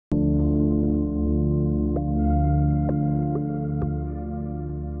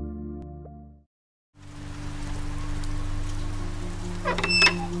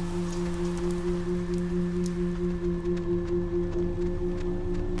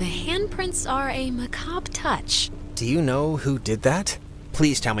the handprints are a macabre touch. Do you know who did that?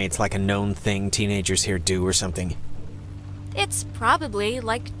 Please tell me it's like a known thing teenagers here do or something. It's probably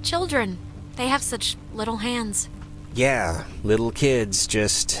like children. They have such little hands. Yeah, little kids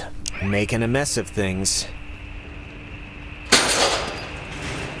just making a mess of things.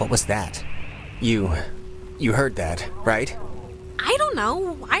 What was that? You heard that, right? I don't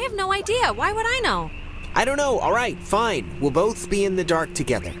know. I have no idea. Why would I know? I don't know. All right, fine. We'll both be in the dark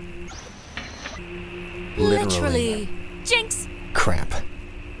together. Literally. Jinx! Crap.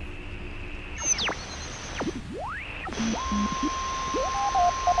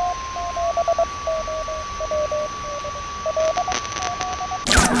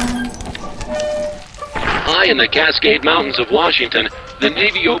 High in the Cascade Mountains of Washington, the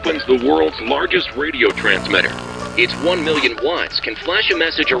Navy opens the world's largest radio transmitter. Its 1 million watts can flash a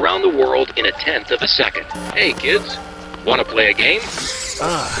message around the world in 1/10 of a second. Hey kids, wanna play a game?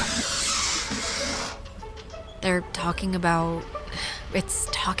 They're talking about... It's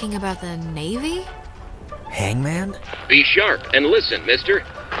talking about the Navy? Hangman? Be sharp and listen, mister.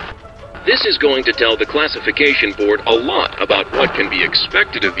 This is going to tell the classification board a lot about what can be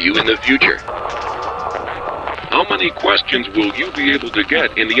expected of you in the future. How many questions will you be able to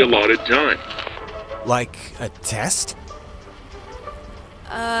get in the allotted time? Like a test?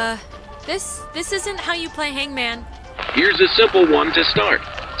 This isn't how you play Hangman. Here's a simple one to start,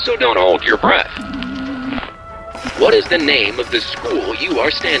 so don't hold your breath. What is the name of the school you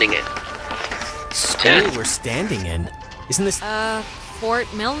are standing in? School we're standing in? Isn't this... Fort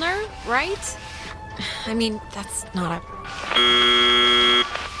Milner, right? I mean, that's not a...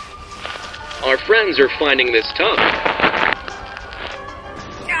 Our friends are finding this tough.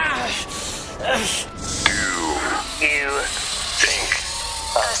 Do you think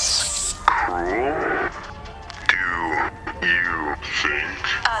us cruel? Do you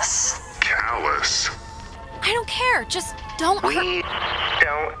think us callous? I don't care, just don't hurt... We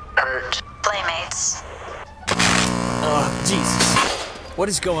don't hurt playmates. Oh, Jesus. What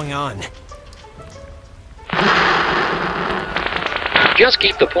is going on? Just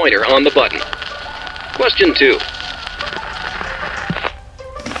keep the pointer on the button. Question 2.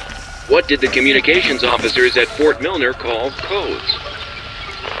 What did the communications officers at Fort Milner call codes?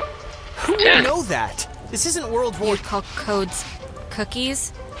 Who would know that? This isn't World War... You call codes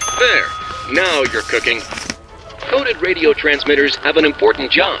cookies? There. Now you're cooking. Coded radio transmitters have an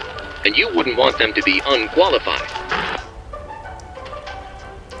important job, and you wouldn't want them to be unqualified.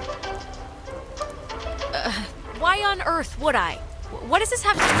 Why on earth would I? What does this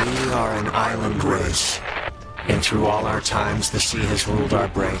have to... We are an island race, and through all our times the sea has ruled our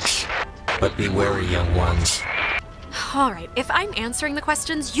breaks. But be wary, young ones. Alright, if I'm answering the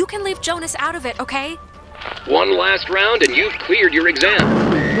questions, you can leave Jonas out of it, okay? One last round and you've cleared your exam.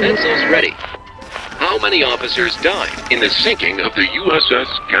 Pencils ready. How many officers died in the sinking of the USS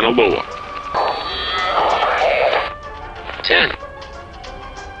Kanaloa? 10.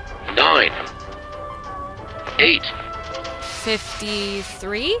 9. 8.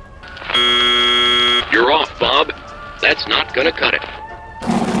 53? You're off, Bob. That's not gonna cut it.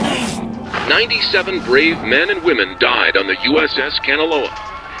 97 brave men and women died on the USS Kanaloa.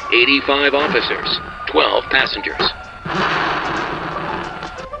 85 officers, 12 passengers.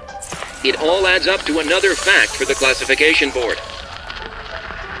 It all adds up to another fact for the classification board.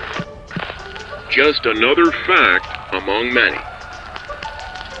 Just another fact among many.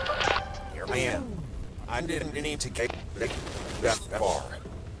 Man, I didn't need to get that far.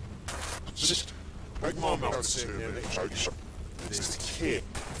 Just my mom out sitting in the church. This kid.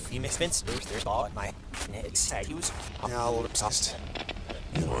 You misspent there's all my head. He was now obsessed.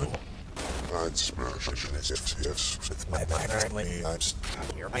 You know, I'd smash as if with my back when I just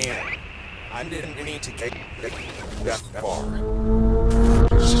here. Man, I didn't need to get that far.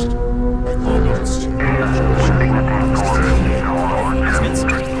 Just my mom out sitting in the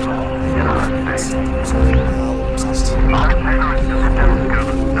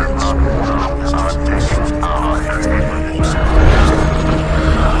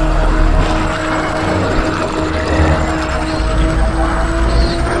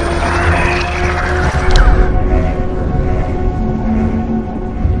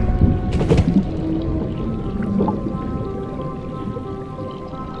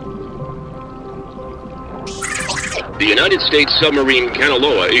The United States submarine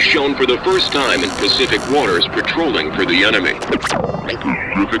Kanaloa is shown for the first time in Pacific waters patrolling for the enemy.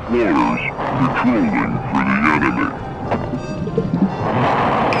 Pacific waters patrolling for the enemy.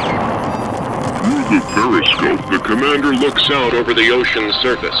 Through the periscope, the commander looks out over the ocean's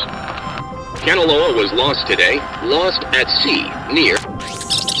surface. Kanaloa was lost today, lost at sea, near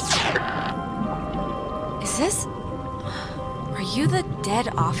this? Are you the dead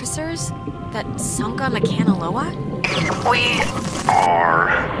officers that sunk on the Kanaloa? We are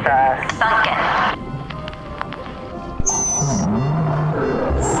the sunken.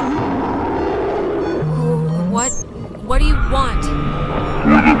 What do you want?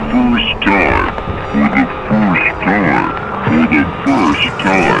 For the first time.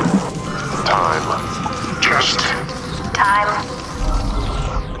 Time. Just time.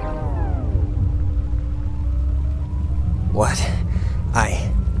 What?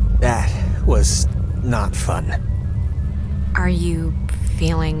 That was not fun. Are you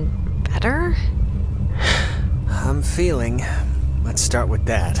feeling better? I'm feeling. Let's start with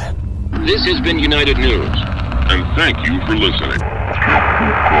that. This has been United News, and thank you for listening.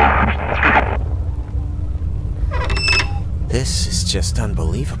 This is just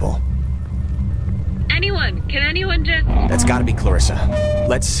unbelievable. Can anyone just... That's gotta be Clarissa.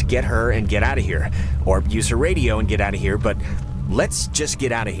 Let's get her and get out of here. Or use her radio and get out of here, but let's just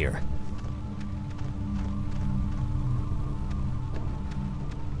get out of here.